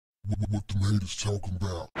What the haters talking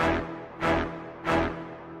about?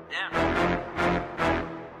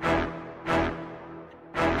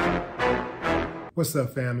 What's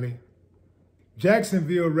up, family?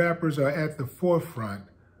 Jacksonville rappers are at the forefront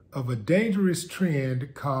of a dangerous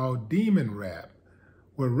trend called demon rap,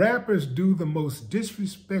 where rappers do the most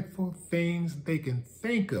disrespectful things they can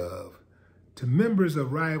think of to members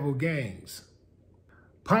of rival gangs.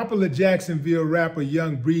 Popular Jacksonville rapper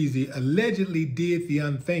Young Breezy allegedly did the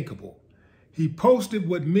unthinkable. He posted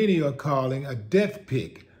what many are calling a death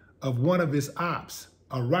pic of one of his ops,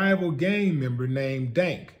 a rival gang member named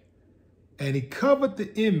Dank. And he covered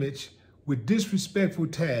the image with disrespectful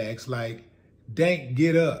tags like Dank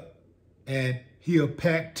get up and he'll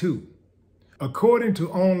pack too. According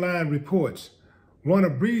to online reports, one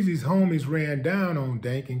of Breezy's homies ran down on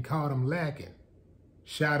Dank and caught him lacking,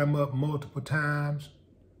 shot him up multiple times,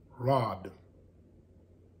 robbed him.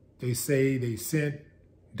 They say they sent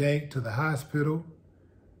Dank to the hospital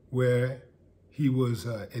where he was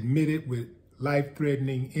admitted with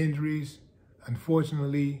life-threatening injuries.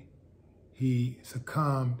 Unfortunately, he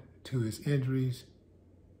succumbed to his injuries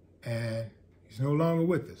and he's no longer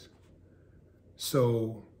with us.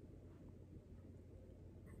 So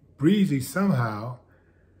Breezy somehow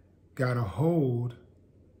got a hold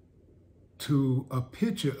to a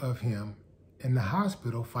picture of him in the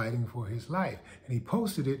hospital fighting for his life, and he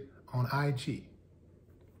posted it on IG.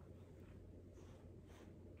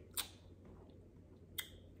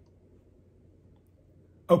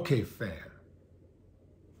 Okay, fam.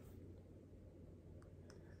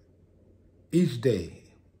 Each day,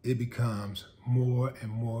 it becomes more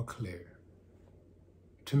and more clear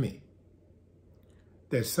to me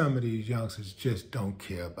that some of these youngsters just don't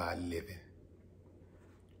care about living.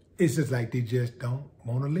 It's just like they just don't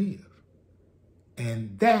want to live.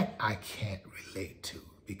 And that I can't relate to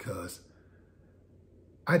because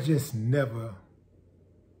I just never,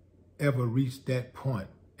 ever reached that point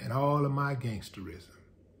in all of my gangsterism.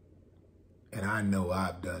 And I know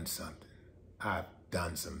I've done something. I've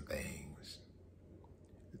done some things.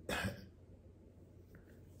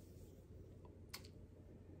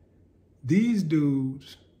 These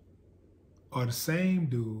dudes are the same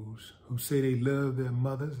dudes who say they love their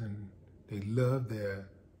mothers and they love their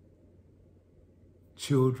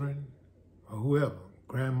children or whoever,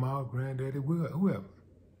 grandma, granddaddy, whoever.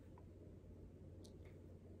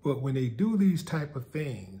 But when they do these type of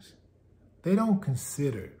things, they don't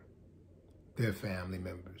consider their family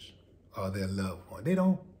members or their loved one. They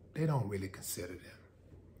don't really consider them.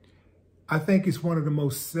 I think it's one of the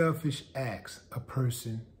most selfish acts a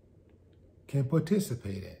person can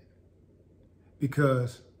participate in,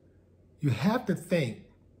 because you have to think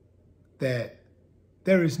that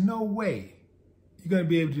there is no way you're going to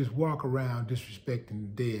be able to just walk around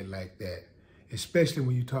disrespecting the dead like that, especially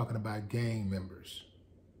when you're talking about gang members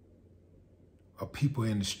or people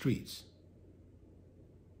in the streets,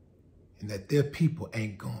 and that their people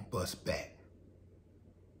ain't going to bust back.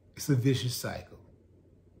 It's a vicious cycle.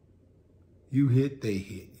 You hit, they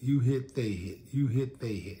hit. You hit, they hit. You hit,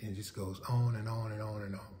 they hit. And it just goes on and on and on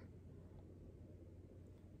and on.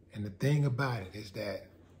 And the thing about it is that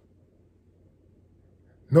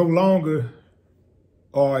no longer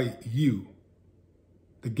are you,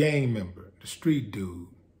 the gang member, the street dude,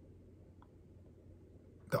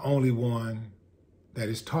 the only one that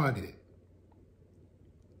is targeted.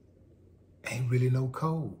 Ain't really no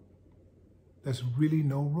code. There's really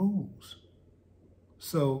no rules.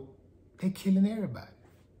 So they're killing everybody.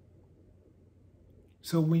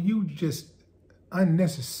 So when you just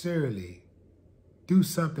unnecessarily do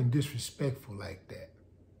something disrespectful like that,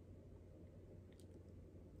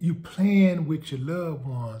 you playing with your loved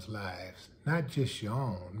ones' lives, not just your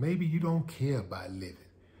own. Maybe you don't care about living.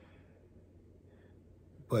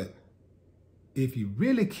 But if you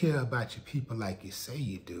really care about your people like you say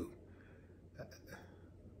you do,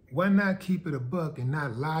 why not keep it a buck and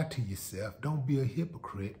not lie to yourself? Don't be a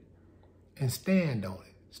hypocrite and stand on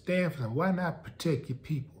it. Stand for them. Why not protect your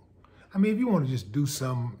people? I mean, if you want to just do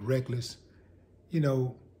something reckless, you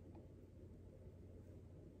know,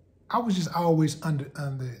 I was just always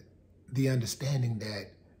under the understanding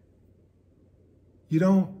that you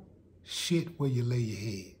don't shit where you lay your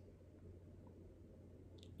head.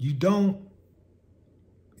 You don't,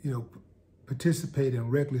 participate in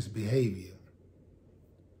reckless behavior,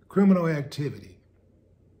 criminal activity,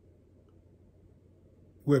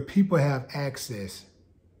 where people have access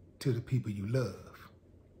to the people you love.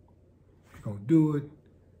 You're gonna do it,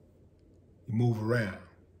 you move around.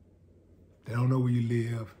 They don't know where you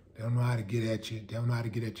live. They don't know how to get at you. They don't know how to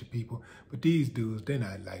get at your people. But these dudes, they're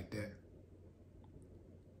not like that.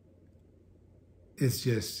 It's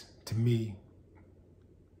just to me,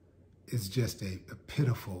 is just a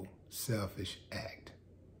pitiful, selfish act.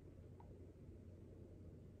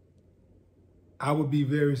 I would be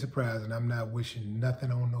very surprised, and I'm not wishing nothing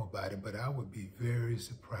on nobody, but I would be very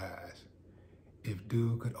surprised if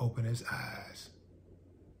dude could open his eyes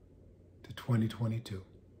to 2022.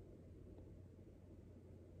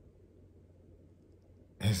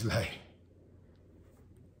 It's like,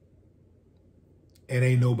 it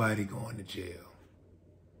ain't nobody going to jail.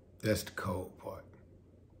 That's the cold part.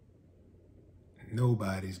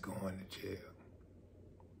 Nobody's going to jail.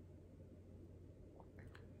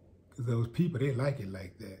 Because those people, they like it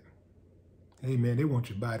like that. Hey man, they want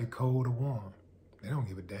your body cold or warm. They don't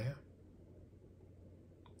give a damn.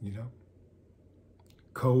 You know?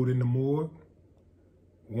 Cold in the morgue,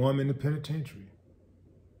 warm in the penitentiary.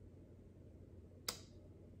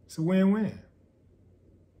 It's a win-win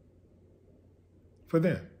for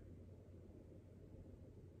them.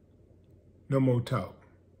 No more talk.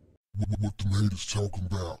 What the haters talking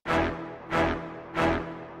about?